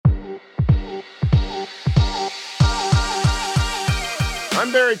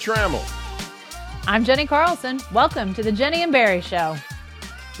I'm Barry Trammell. I'm Jenny Carlson. Welcome to the Jenny and Barry Show.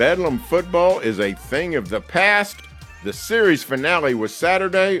 Bedlam football is a thing of the past. The series finale was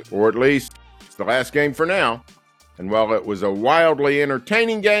Saturday, or at least it's the last game for now. And while it was a wildly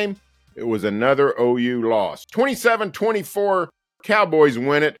entertaining game, it was another OU loss. 27-24, Cowboys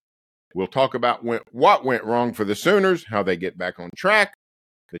win it. We'll talk about what went wrong for the Sooners, how they get back on track,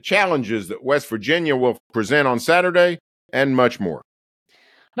 the challenges that West Virginia will present on Saturday, and much more.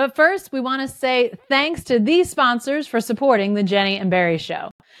 But first, we want to say thanks to these sponsors for supporting the Jenny and Barry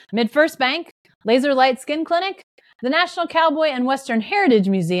Show. MidFirst Bank, Laser Light Skin Clinic, the National Cowboy and Western Heritage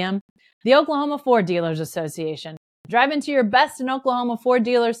Museum, the Oklahoma Ford Dealers Association. Drive into your best in Oklahoma Ford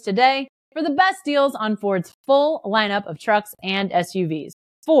dealers today for the best deals on Ford's full lineup of trucks and SUVs.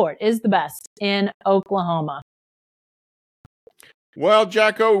 Ford is the best in Oklahoma. Well,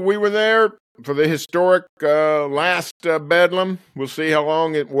 Jacko, we were there for the historic last Bedlam. We'll see how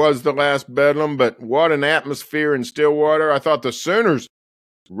long it was the last Bedlam, but what an atmosphere in Stillwater. I thought the Sooners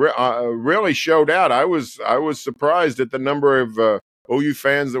really showed out. I was surprised at the number of OU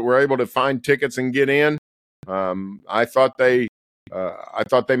fans that were able to find tickets and get in. I thought they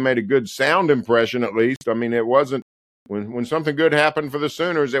made a good sound impression, at least. I mean, it wasn't when something good happened for the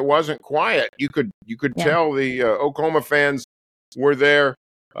Sooners, it wasn't quiet. You could tell the Oklahoma fans were there.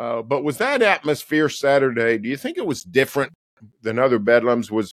 But was that atmosphere Saturday, do you think it was different than other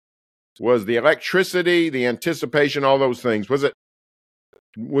Bedlams? Was the electricity, the anticipation, all those things, was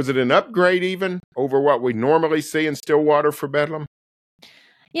it an upgrade even over what we normally see in Stillwater for Bedlam?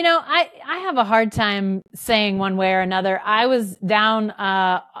 You know, I have a hard time saying one way or another. I was down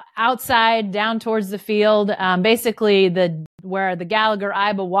outside, down towards the field, basically where the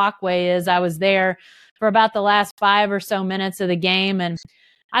Gallagher-Iba walkway is. I was there for about the last 5 or so minutes of the game, and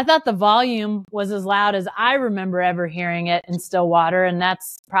I thought the volume was as loud as I remember ever hearing it in Stillwater, and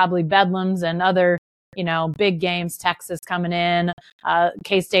that's probably Bedlam's and other, big games, Texas coming in.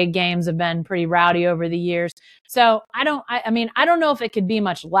 K-State games have been pretty rowdy over the years. So I don't know if it could be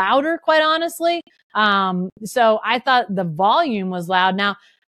much louder, quite honestly. So I thought the volume was loud. Now,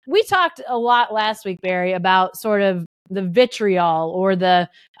 we talked a lot last week, Barry, about sort of the vitriol or the,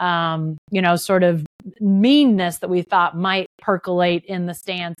 sort of meanness that we thought might percolate in the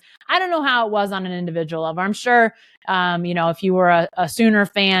stands. I don't know how it was on an individual level. I'm sure, if you were a Sooner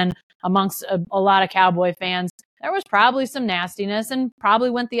fan amongst a lot of Cowboy fans, there was probably some nastiness and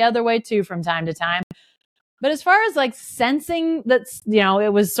probably went the other way too from time to time. But as far as like sensing that,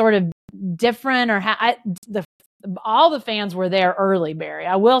 it was sort of different or all the fans were there early, Barry.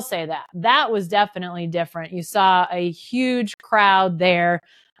 I will say that was definitely different. You saw a huge crowd there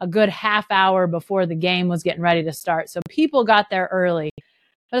a good half hour before the game was getting ready to start. So people got there early.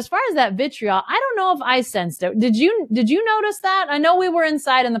 But as far as that vitriol, I don't know if I sensed it. Did you notice that? I know we were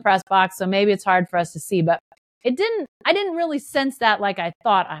inside in the press box, so maybe it's hard for us to see, but I didn't really sense that like I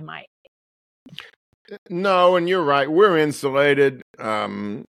thought I might. No, and you're right. We're insulated.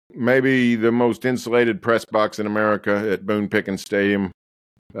 Maybe the most insulated press box in America at Boone Pickens Stadium.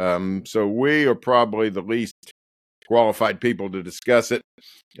 So we are probably the least qualified people to discuss it.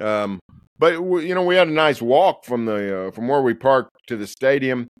 But we had a nice walk from where we parked to the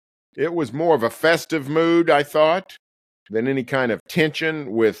stadium. It was more of a festive mood, I thought, than any kind of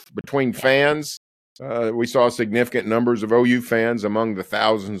tension between fans. We saw significant numbers of OU fans among the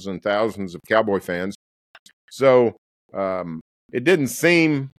thousands and thousands of Cowboy fans. So it didn't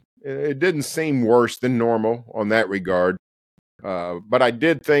seem worse than normal on that regard. But I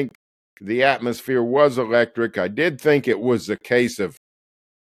did think the atmosphere was electric. I did think it was a case of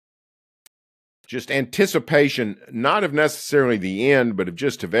just anticipation, not of necessarily the end, but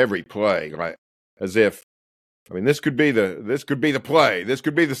of every play. Like as if, this could be the play. This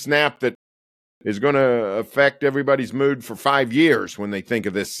could be the snap that is going to affect everybody's mood for 5 years when they think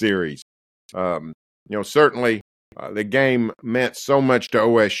of this series. Certainly the game meant so much to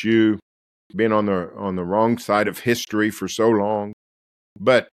OSU, being on the wrong side of history for so long,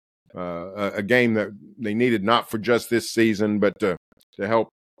 but a game that they needed not for just this season, but to help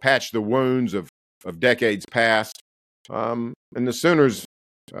patch the wounds of decades past. And the Sooners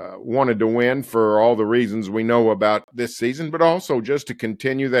wanted to win for all the reasons we know about this season, but also just to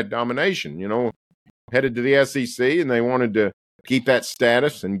continue that domination. Headed to the SEC, and they wanted to keep that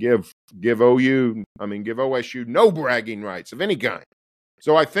status and give OSU no bragging rights of any kind.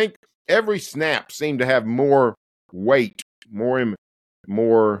 So I think every snap seemed to have more weight, more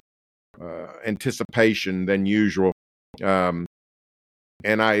anticipation than usual. And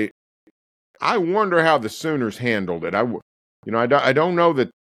I wonder how the Sooners handled it. I don't know that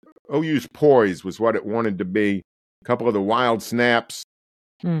OU's poise was what it wanted to be. A couple of the wild snaps,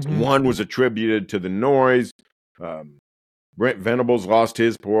 Mm-hmm. One was attributed to the noise. Brent Venables lost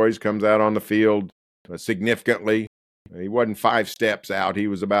his poise, comes out on the field significantly. He wasn't 5 steps out. He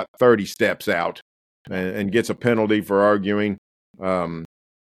was about 30 steps out and gets a penalty for arguing.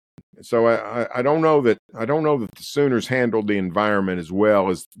 So I don't know that the Sooners handled the environment as well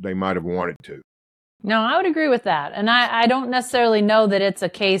as they might have wanted to. No, I would agree with that. And I don't necessarily know that it's a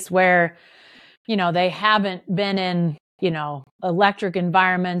case where, they haven't been in, electric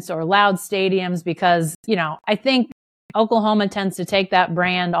environments or loud stadiums because, I think Oklahoma tends to take that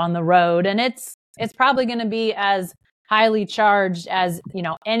brand on the road, and it's probably going to be as highly charged as,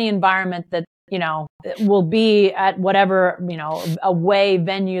 any environment that, will be at whatever, away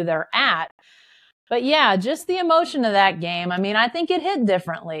venue they're at. But yeah, just the emotion of that game. I mean, I think it hit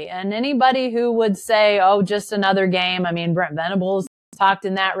differently. And anybody who would say, oh, just another game. I mean, Brent Venables talked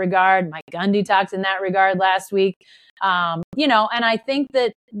in that regard. Mike Gundy talked in that regard last week. And I think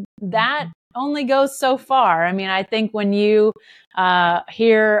that only goes so far. I mean, I think when you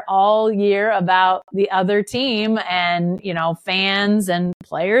hear all year about the other team and, fans and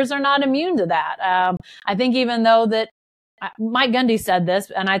players are not immune to that. I think even though that Mike Gundy said this,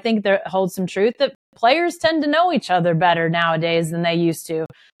 and I think there holds some truth, that players tend to know each other better nowadays than they used to.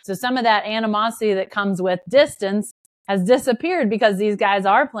 So some of that animosity that comes with distance has disappeared because these guys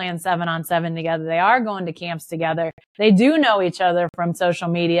are playing 7-on-7 together. They are going to camps together. They do know each other from social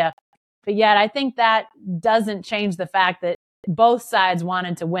media. But yet I think that doesn't change the fact that both sides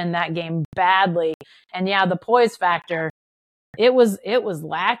wanted to win that game badly. And yeah, the poise factor, it was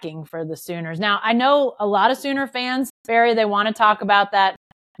lacking for the Sooners. Now, I know a lot of Sooner fans, Barry, they want to talk about that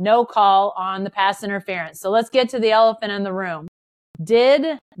no call on the pass interference. So let's get to the elephant in the room.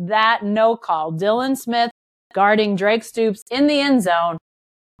 Did that no call, Dylan Smith guarding Drake Stoops in the end zone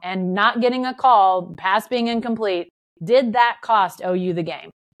and not getting a call, pass being incomplete, did that cost OU the game?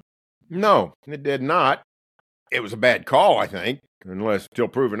 No, it did not. It was a bad call, I think, unless still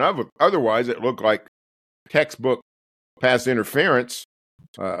proven otherwise. It looked like textbook pass interference.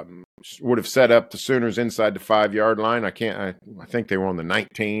 Would have set up the Sooners inside the 5-yard line. I think they were on the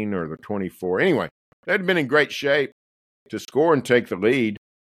 19 or the 24. Anyway, they'd been in great shape to score and take the lead.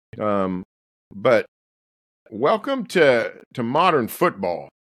 But welcome to modern football,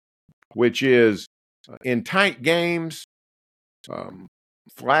 which is in tight games,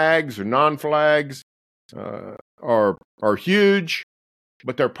 flags or non-flags are huge,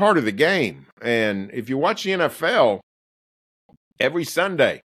 but they're part of the game. And if you watch the NFL, every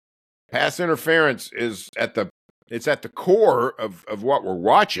Sunday, pass interference is at the core of what we're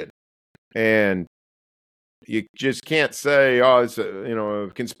watching. And you just can't say, oh, it's a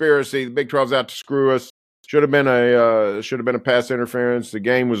conspiracy. The Big 12's out to screw us. Should have been a pass interference. The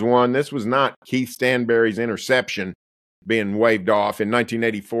game was won. This was not Keith Stanberry's interception being waved off in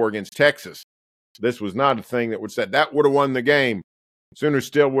 1984 against Texas. This was not a thing that would say that would have won the game. Sooners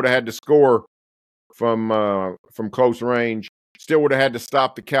still would have had to score from close range. Still would have had to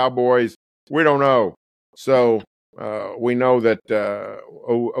stop the Cowboys. We don't know. So we know that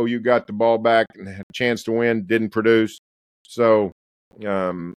OU got the ball back and had a chance to win, didn't produce. So,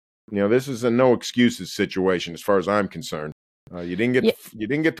 this is a no excuses situation as far as I'm concerned. You didn't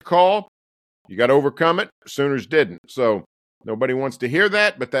get the call. You got to overcome it. Sooners didn't. So nobody wants to hear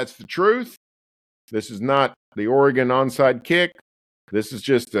that, but that's the truth. This is not the Oregon onside kick. This is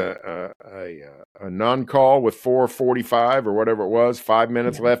just a non-call with 4:45 or whatever it was, 5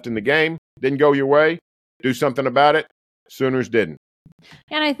 minutes left in the game. Didn't go your way. Do something about it. Sooners didn't.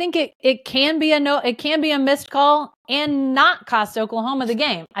 And I think it can be a missed call and not cost Oklahoma the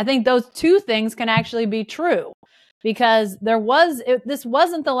game. I think those two things can actually be true because this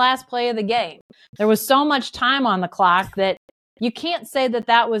wasn't the last play of the game. There was so much time on the clock that you can't say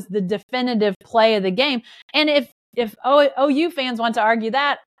that was the definitive play of the game. And if OU fans want to argue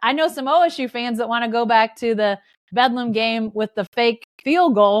that, I know some OSU fans that want to go back to the Bedlam game with the fake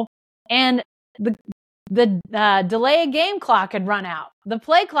field goal and the delay of game clock had run out. The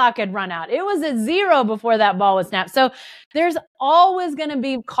play clock had run out. It was at 0 before that ball was snapped. So there's always going to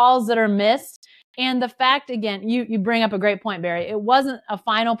be calls that are missed. And the fact, again, you bring up a great point, Barry. It wasn't a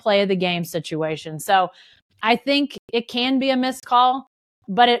final play of the game situation. So I think it can be a missed call,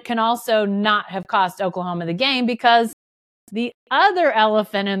 but it can also not have cost Oklahoma the game because the other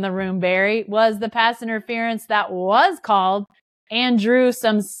elephant in the room, Barry, was the pass interference that was called and drew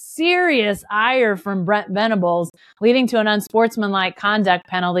some serious ire from Brent Venables, leading to an unsportsmanlike conduct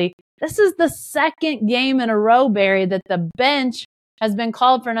penalty. This is the second game in a row, Barry, that the bench has been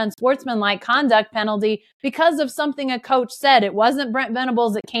called for an unsportsmanlike conduct penalty because of something a coach said. It wasn't Brent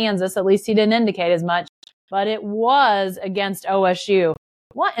Venables at Kansas, at least he didn't indicate as much, but it was against OSU.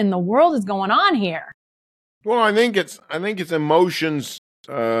 what in the world is going on here? Well, I think it's emotions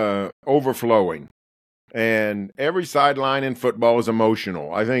overflowing, and every sideline in football is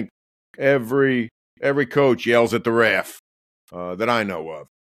emotional. I think every coach yells at the ref that I know of.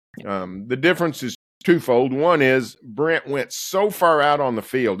 The difference is twofold. One is Brent went so far out on the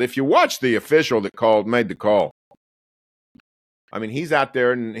field. If you watch the official that made the call, I mean, he's out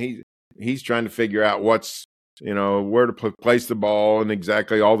there and he's trying to figure out what's, where to place the ball and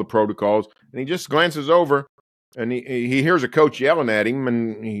exactly all the protocols. And he just glances over and he hears a coach yelling at him,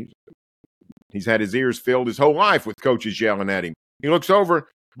 and he's had his ears filled his whole life with coaches yelling at him. He looks over,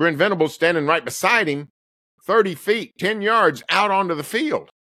 Brent Venables standing right beside him, 30 feet, 10 yards out onto the field.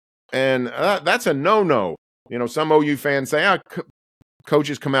 And that's a no-no. Some OU fans say,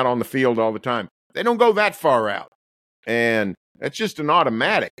 coaches come out on the field all the time. They don't go that far out. And it's just an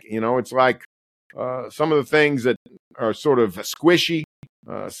automatic. It's like some of the things that are sort of squishy,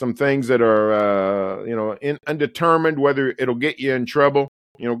 some things that are, undetermined whether it'll get you in trouble.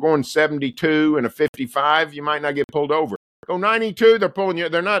 Going 72 and a 55, you might not get pulled over. Go 92, they're pulling you.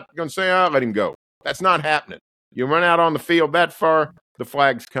 They're not going to say, let him go. That's not happening. You run out on the field that far, the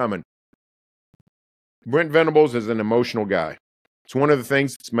flag's coming. Brent Venables is an emotional guy. It's one of the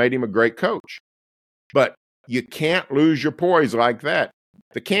things that's made him a great coach. But you can't lose your poise like that.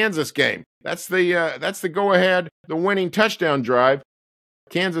 The Kansas game, that's the go-ahead, the winning touchdown drive.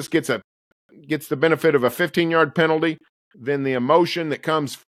 Kansas gets the benefit of a 15-yard penalty. Then the emotion that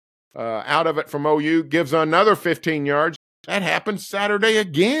comes out of it from OU gives another 15 yards. That happened Saturday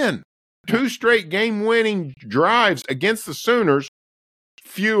again. 2 straight game-winning drives against the Sooners,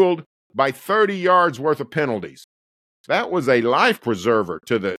 fueled by 30 yards worth of penalties. That was a life preserver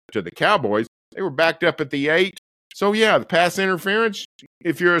to the Cowboys. They were backed up at the 8. So, yeah, the pass interference,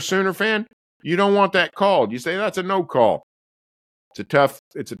 if you're a Sooner fan, you don't want that called. You say that's a no call.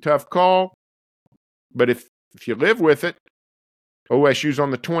 It's a tough call. But if you live with it, OSU's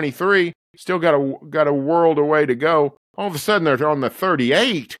on the 23, still got a world away to go. All of a sudden, they're on the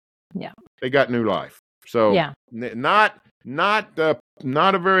 38. Yeah. They got new life. So, yeah. Not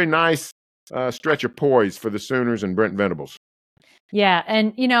a very nice stretch of poise for the Sooners and Brent Venables. Yeah,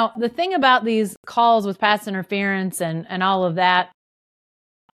 and the thing about these calls with pass interference and all of that,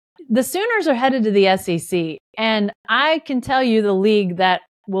 the Sooners are headed to the SEC, and I can tell you the league that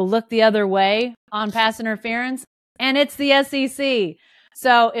will look the other way on pass interference, and it's the SEC.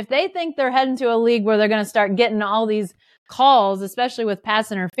 So if they think they're heading to a league where they're going to start getting all these calls, especially with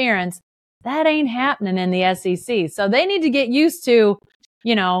pass interference, that ain't happening in the SEC. So they need to get used to,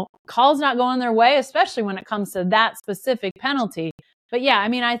 calls not going their way, especially when it comes to that specific penalty. But yeah, I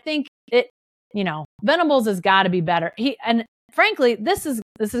mean, I think Venables has got to be better. And frankly, this is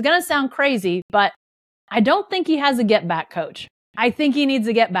going to sound crazy, but I don't think he has a get back coach. I think he needs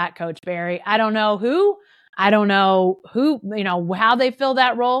a get back coach, Barry. I don't know who, how they fill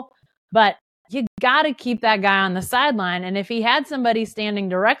that role, but you got to keep that guy on the sideline. And if he had somebody standing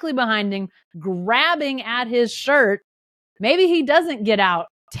directly behind him, grabbing at his shirt, maybe he doesn't get out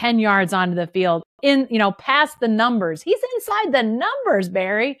 10 yards onto the field past the numbers. He's inside the numbers,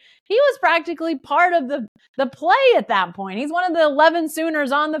 Barry. He was practically part of the play at that point. He's one of the 11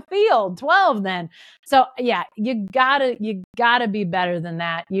 Sooners on the field, 12 then. So yeah, you gotta be better than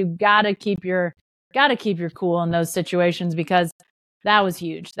that. You gotta keep your cool in those situations, because that was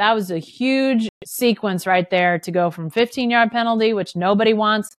huge. That was a huge sequence right there to go from 15-yard penalty, which nobody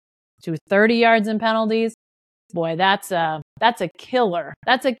wants, to 30 yards in penalties. Boy, that's a killer.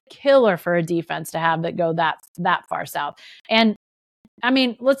 That's a killer for a defense to have that go that far south. And I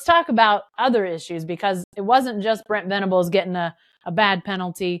mean, let's talk about other issues, because it wasn't just Brent Venables getting a bad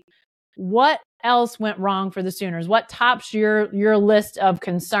penalty. What else went wrong for the Sooners? What tops your list of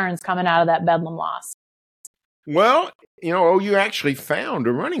concerns coming out of that Bedlam loss? Well, OU actually found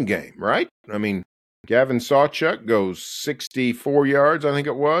a running game, right? I mean, Gavin Sawchuk goes 64 yards, I think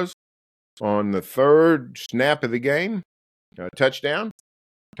it was, on the third snap of the game, touchdown.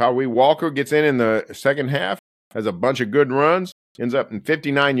 Tawee Walker gets in the second half, has a bunch of good runs, ends up in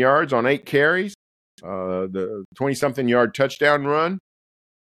 59 yards on 8 carries, the 20-something yard touchdown run.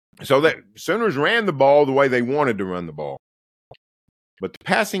 So the Sooners ran the ball the way they wanted to run the ball. But the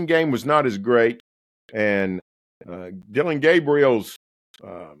passing game was not as great, and Dylan Gabriel's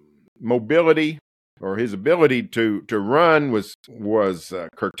mobility, or his ability to run, was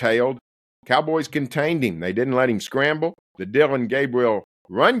curtailed. Cowboys contained him. They didn't let him scramble. The Dylan Gabriel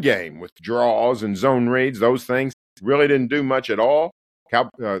run game with draws and zone reads, those things, really didn't do much at all.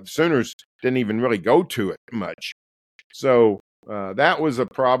 Sooners didn't even really go to it much. So that was a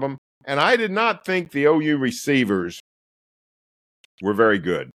problem. And I did not think the OU receivers were very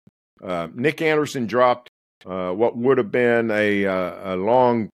good. Nick Anderson dropped what would have been a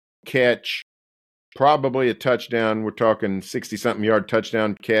long catch, probably a touchdown. We're talking 60-something yard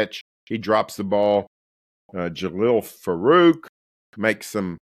touchdown catch. He drops the ball. Jalil Farouk makes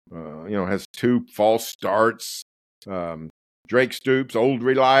some, has 2 false starts. Drake Stoops, old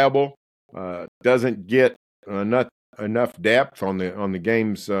reliable, doesn't get enough depth on the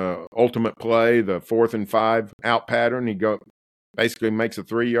game's ultimate play, the 4th and 5 out pattern. He basically makes a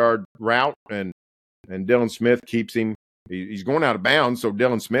 3-yard route, and Dylan Smith keeps him. He's going out of bounds, so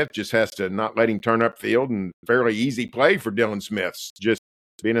Dylan Smith just has to not let him turn upfield, and fairly easy play for Dylan Smith's just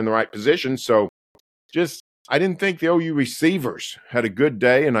being in the right position. So I didn't think the OU receivers had a good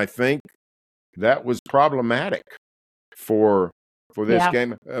day, and I think that was problematic for this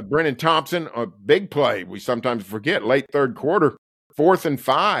game. Brennan Thompson, a big play. We sometimes forget, late 3rd quarter, 4th and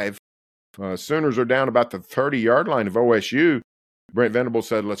 5. Sooners are down about the 30-yard line of OSU. Brent Venables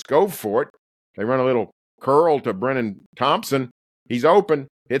said, let's go for it. They run a little curl to Brennan Thompson. He's open,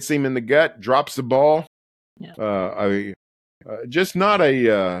 hits him in the gut, drops the ball. Yeah. Just not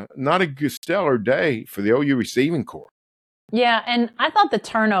a stellar day for the OU receiving corps. Yeah, and I thought the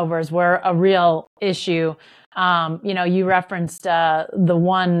turnovers were a real issue. You referenced the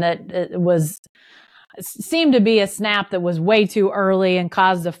one that seemed to be a snap that was way too early and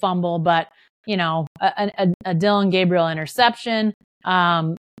caused a fumble, but a Dylan Gabriel interception.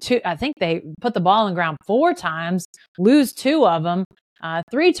 I think they put the ball on the ground 4 times, lose 2 of them.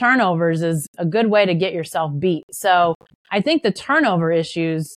 3 turnovers is a good way to get yourself beat. So I think the turnover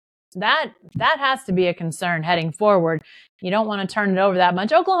issues, that has to be a concern heading forward. You don't want to turn it over that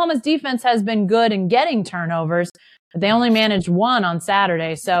much. Oklahoma's defense has been good in getting turnovers, but they only managed 1 on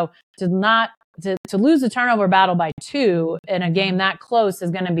Saturday. So to lose the turnover battle by 2 in a game that close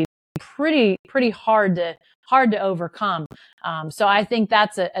is going to be pretty hard to overcome. So I think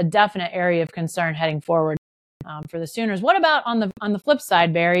that's a definite area of concern heading forward for the Sooners. What about on the flip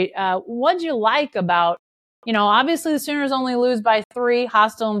side, Barry? What'd you like about, obviously the Sooners only lose by 3,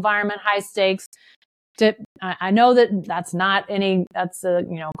 hostile environment, high stakes. I know that's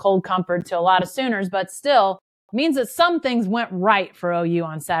cold comfort to a lot of Sooners, but still means that some things went right for OU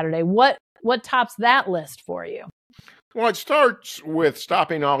on Saturday. What tops that list for you? Well, it starts with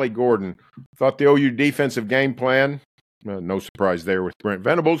stopping Ollie Gordon. Thought the OU defensive game plan, no surprise there with Brent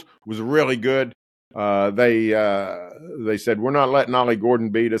Venables, was really good. They said, we're not letting Ollie Gordon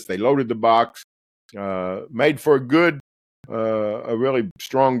beat us. They loaded the box, made for a really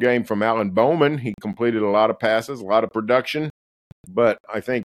strong game from Alan Bowman. He completed a lot of passes, a lot of production, but I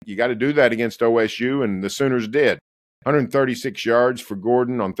think you got to do that against OSU, and the Sooners did. 136 yards for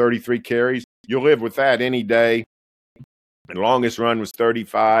Gordon on 33 carries. You'll live with that any day. The longest run was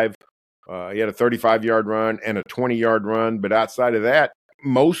 35. He had a 35-yard run and a 20-yard run, but outside of that,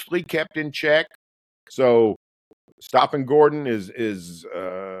 mostly kept in check. So stopping Gordon is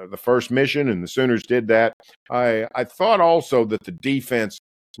the first mission, and the Sooners did that. I thought also that the defense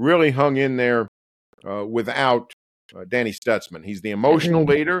really hung in there without Danny Stutzman. He's the emotional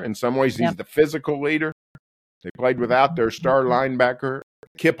leader. In some ways, he's the physical leader. They played without their star linebacker.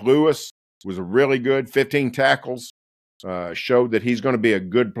 Kip Lewis was really good, 15 tackles. Showed that he's going to be a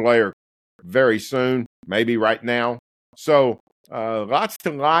good player very soon, maybe right now. So lots to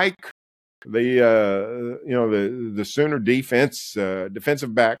like. The Sooner defense,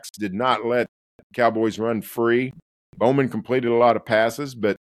 defensive backs did not let Cowboys run free. Bowman completed a lot of passes,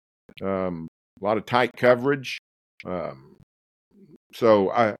 but a lot of tight coverage.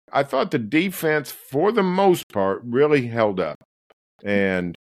 So I thought the defense, for the most part, really held up.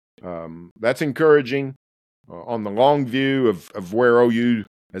 And that's encouraging on the long view of where OU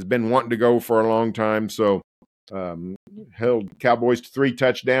has been wanting to go for a long time. So held Cowboys to 3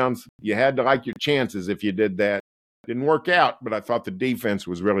 touchdowns. You had to like your chances if you did that. Didn't work out, but I thought the defense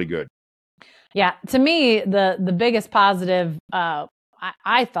was really good. Yeah, to me, the biggest positive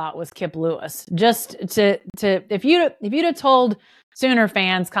I thought was Kip Lewis. Just to if you'd have told Sooner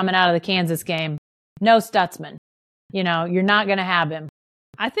fans coming out of the Kansas game, no Stutzman, you're not going to have him.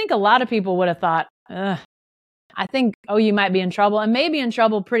 I think a lot of people would have thought, I think OU might be in trouble, and maybe in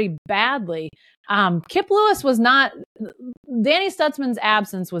trouble pretty badly. Kip Lewis was not – Danny Stutzman's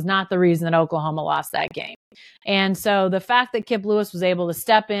absence was not the reason that Oklahoma lost that game. And so the fact that Kip Lewis was able to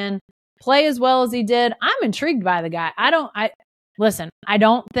step in, play as well as he did, I'm intrigued by the guy. Listen, I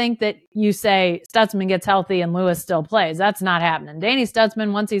don't think that you say Stutzman gets healthy and Lewis still plays. That's not happening. Danny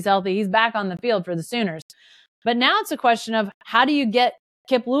Stutzman, once he's healthy, he's back on the field for the Sooners. But now it's a question of how do you get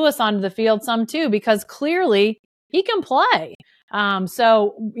Kip Lewis onto the field some too, because clearly he can play.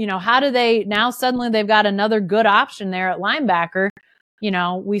 So, how do they now suddenly they've got another good option there at linebacker.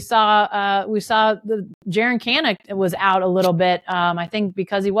 we saw the Jaron Canick was out a little bit, I think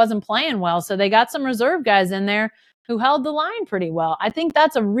because he wasn't playing well. So they got some reserve guys in there who held the line pretty well. I think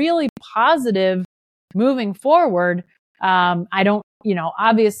that's a really positive moving forward. I don't,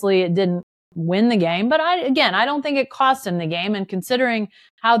 obviously it didn't win the game, but I don't think it cost him the game. And considering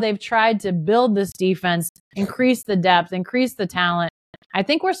how they've tried to build this defense, increase the depth, increase the talent, I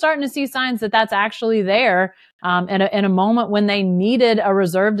think we're starting to see signs that that's actually there. In a moment when they needed a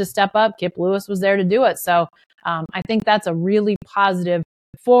reserve to step up, Kip Lewis was there to do it. So I think that's a really positive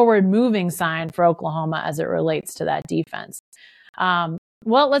forward-moving sign for Oklahoma as it relates to that defense.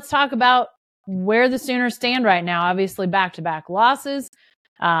 Well, let's talk about where the Sooners stand right now. Obviously, back-to-back losses.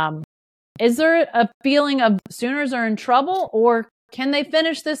 Is there a feeling of Sooners are in trouble, or can they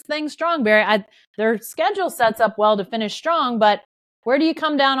finish this thing strong, Barry? Their schedule sets up well to finish strong, but where do you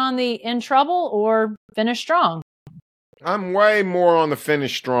come down on the in trouble or finish strong? I'm way more on the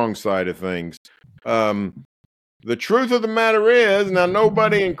finish strong side of things. The truth of the matter is, now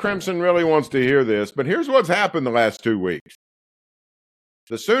nobody in Crimson really wants to hear this, but here's what's happened the last 2 weeks.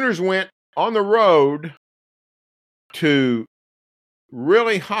 The Sooners went on the road to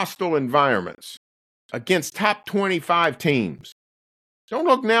really hostile environments against top 25 teams. Don't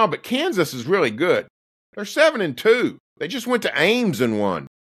look now, but Kansas is really good. They're 7-2. They just went to Ames and won.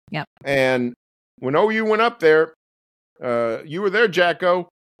 Yep. And when OU went up there, you were there, Jacko.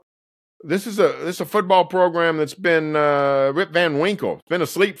 This is a football program that's been Rip Van Winkle. It's been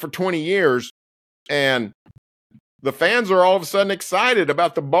asleep for 20 years, and the fans are all of a sudden excited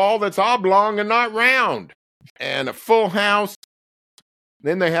about the ball that's oblong and not round, and a full house.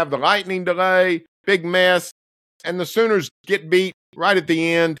 Then they have the lightning delay, big mess, and the Sooners get beat right at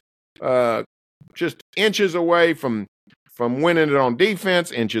the end, just inches away from winning it on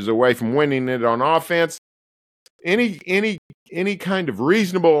defense, inches away from winning it on offense. Any kind of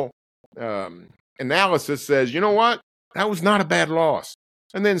reasonable analysis says, you know what? That was not a bad loss.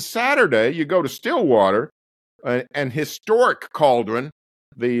 And then Saturday, you go to Stillwater, an historic cauldron,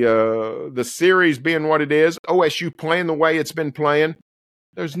 the series being what it is, OSU playing the way it's been playing.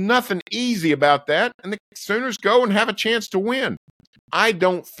 There's nothing easy about that, and the Sooners go and have a chance to win. I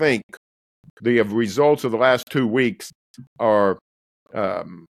don't think the results of the last 2 weeks are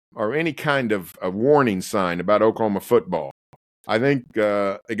any kind of a warning sign about Oklahoma football. I think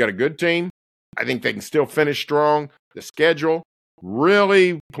they got a good team. I think they can still finish strong. The schedule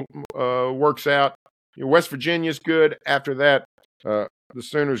really works out. West Virginia's good. After that, the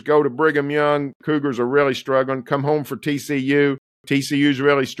Sooners go to Brigham Young. Cougars are really struggling. Come home for TCU. TCU's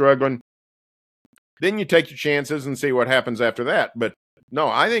really struggling. Then you take your chances and see what happens after that. But no,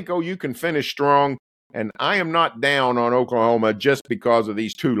 I think OU can finish strong, and I am not down on Oklahoma just because of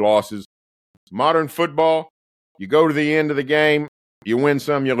these 2 losses. Modern football, you go to the end of the game, you win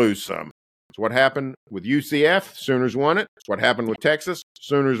some, you lose some. It's what happened with UCF. Sooners won it. It's what happened with Texas.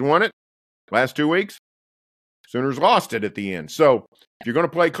 Sooners won it. Last 2 weeks, Sooners lost it at the end. So if you're going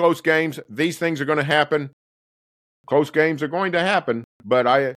to play close games, these things are going to happen. Close games are going to happen, but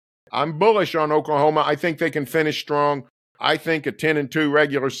I'm bullish on Oklahoma. I think they can finish strong. I think a 10-2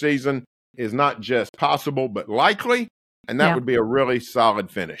 regular season is not just possible, but likely, and that would be a really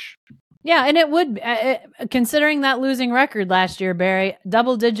solid finish. Yeah, and it would, considering that losing record last year, Barry,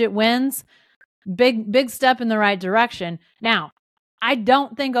 double-digit wins, big step in the right direction. Now, I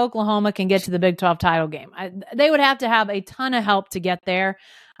don't think Oklahoma can get to the Big 12 title game. They would have to have a ton of help to get there.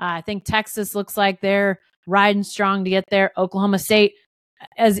 I think Texas looks like they're riding strong to get there. Oklahoma State,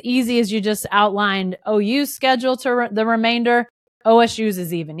 as easy as you just outlined, OU's schedule to the remainder. OSU's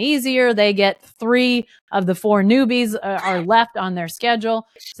is even easier. They get 3 of the 4 newbies are left on their schedule.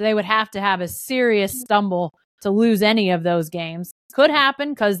 So they would have to have a serious stumble to lose any of those games. Could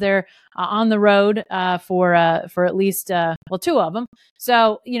happen because they're on the road for at least 2 of them.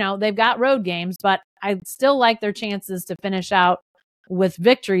 So, they've got road games, but I still like their chances to finish out with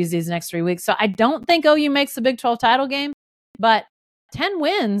victories these next 3 weeks. So I don't think OU makes the Big 12 title game, but 10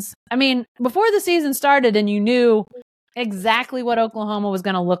 wins. I mean, before the season started and you knew exactly what Oklahoma was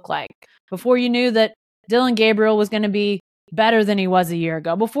going to look like, before you knew that Dylan Gabriel was going to be better than he was a year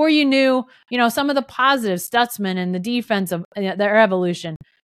ago, before you knew, some of the positives, Stutzman and the defense of their evolution,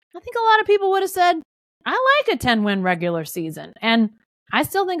 I think a lot of people would have said, I like a 10-win regular season. And I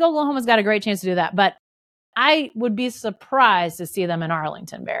still think Oklahoma's got a great chance to do that. But I would be surprised to see them in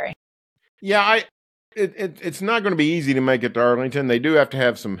Arlington, Barry. Yeah, it's not going to be easy to make it to Arlington. They do have to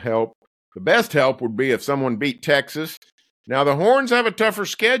have some help. The best help would be if someone beat Texas. Now, the Horns have a tougher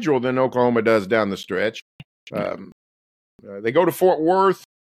schedule than Oklahoma does down the stretch. They go to Fort Worth.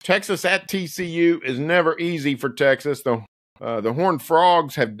 Texas at TCU is never easy for Texas. The The Horned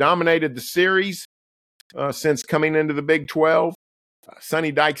Frogs have dominated the series since coming into the Big 12.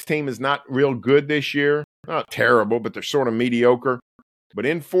 Sonny Dykes' team is not real good this year. Not terrible, but they're sort of mediocre. But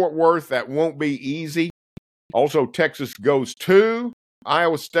in Fort Worth, that won't be easy. Also, Texas goes to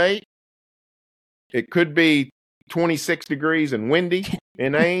Iowa State. It could be 26 degrees and windy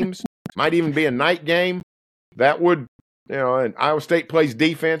in Ames. Might even be a night game. That would, and Iowa State plays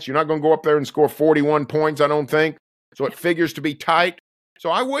defense. You're not going to go up there and score 41 points, I don't think. So it figures to be tight.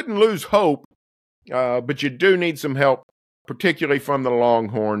 So I wouldn't lose hope, but you do need some help, particularly from the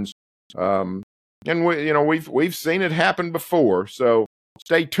Longhorns. And we've seen it happen before. So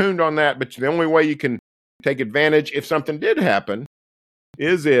stay tuned on that. But the only way you can take advantage if something did happen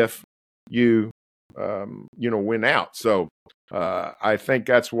is if you win out. So I think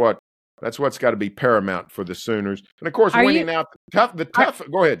that's what's got to be paramount for the Sooners. And of course, winning out the tough.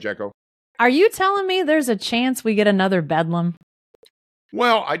 Go ahead, Jacko. Are you telling me there's a chance we get another Bedlam?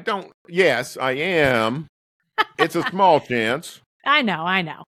 Well, I don't. Yes, I am. It's a small chance. I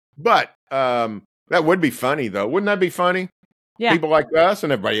know. But that would be funny, though. Wouldn't that be funny? Yeah. People like us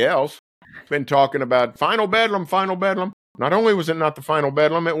and everybody else been talking about final Bedlam. Not only was it not the final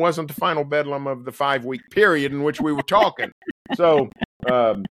Bedlam, it wasn't the final Bedlam of the 5-week period in which we were talking. So,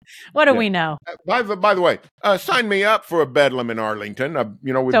 what do we know? By the way, sign me up for a Bedlam in Arlington.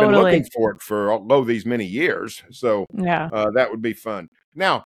 We've been looking for it for these many years. So, that would be fun.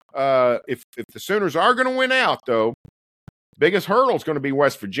 Now, if the Sooners are going to win out, though, biggest hurdle is going to be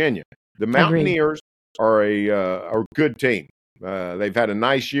West Virginia. The Mountaineers are a good team. They've had a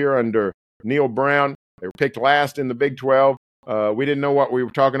nice year under Neil Brown. They were picked last in the Big 12. We didn't know what we were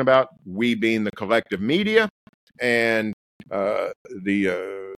talking about, we being the collective media. And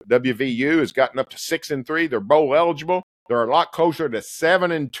the WVU has gotten up to 6-3. They're bowl eligible. They're a lot closer to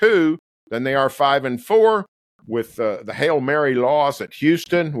 7-2 than they are 5-4. With the Hail Mary loss at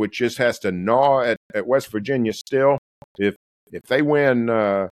Houston, which just has to gnaw at West Virginia still. If they win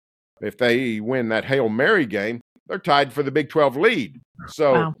that Hail Mary game, they're tied for the Big 12 lead.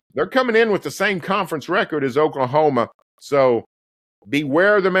 So They're coming in with the same conference record as Oklahoma. So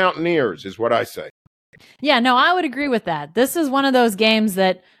beware the Mountaineers is what I say. Yeah, no, I would agree with that. This is one of those games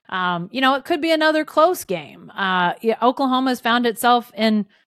that, it could be another close game. Oklahoma has found itself in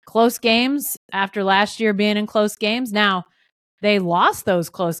close games after last year being in close games. Now, they lost those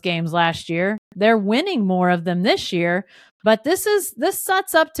close games last year. They're winning more of them this year. But this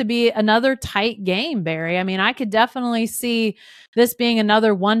sets up to be another tight game, Barry. I mean, I could definitely see this being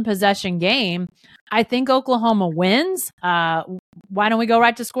another one-possession game. I think Oklahoma wins. Why don't we go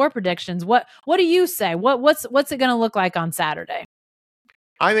right to score predictions? What do you say? What's it going to look like on Saturday?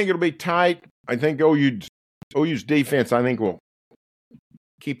 I think it'll be tight. I think OU's defense, I think, will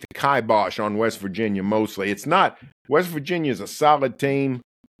keep the kibosh on West Virginia mostly. It's not – West Virginia is a solid team,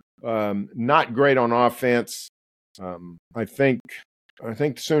 not great on offense. I think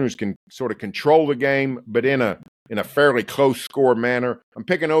the Sooners can sort of control the game, but in a fairly close score manner. I'm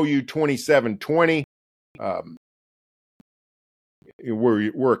picking OU 27-20.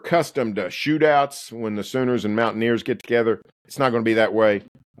 We're accustomed to shootouts when the Sooners and Mountaineers get together. It's not going to be that way,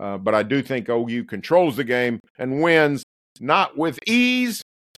 but I do think OU controls the game and wins, not with ease,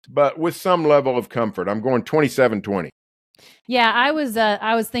 but with some level of comfort. I'm going 27-20. Yeah, I was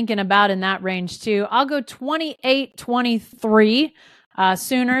thinking about in that range too. I'll go 28-23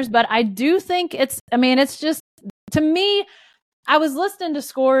 Sooners, but I do think it's just, to me, I was listening to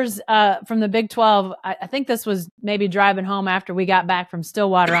scores from the Big 12. I think this was maybe driving home after we got back from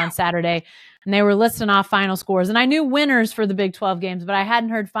Stillwater on Saturday, and they were listing off final scores. And I knew winners for the Big 12 games, but I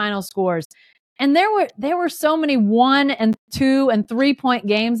hadn't heard final scores. And there were so many 1 and 2 and 3 point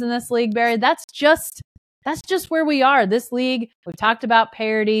games in this league, Barry. That's just where we are. This league, we've talked about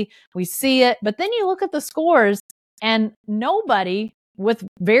parity. We see it. But then you look at the scores, and nobody, with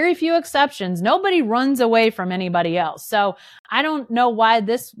very few exceptions, nobody runs away from anybody else. So I don't know why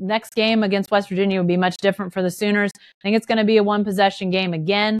this next game against West Virginia would be much different for the Sooners. I think it's going to be a one-possession game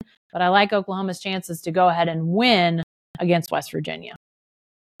again, but I like Oklahoma's chances to go ahead and win against West Virginia.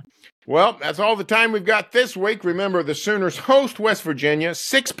 Well, that's all the time we've got this week. Remember, the Sooners host West Virginia,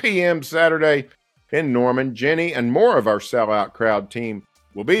 6 p.m. Saturday in Norman. Jenny and more of our sellout crowd team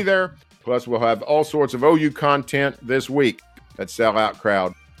will be there. Plus, we'll have all sorts of OU content this week at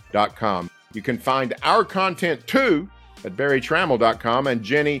selloutcrowd.com. You can find our content, too, at barrytrammell.com and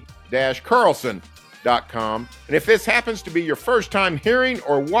jenny-carlson.com. And if this happens to be your first time hearing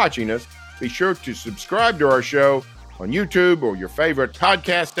or watching us, be sure to subscribe to our show on YouTube or your favorite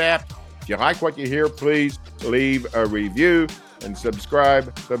podcast app. If you like what you hear, please leave a review and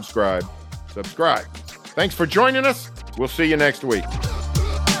subscribe. Thanks for joining us. We'll see you next week.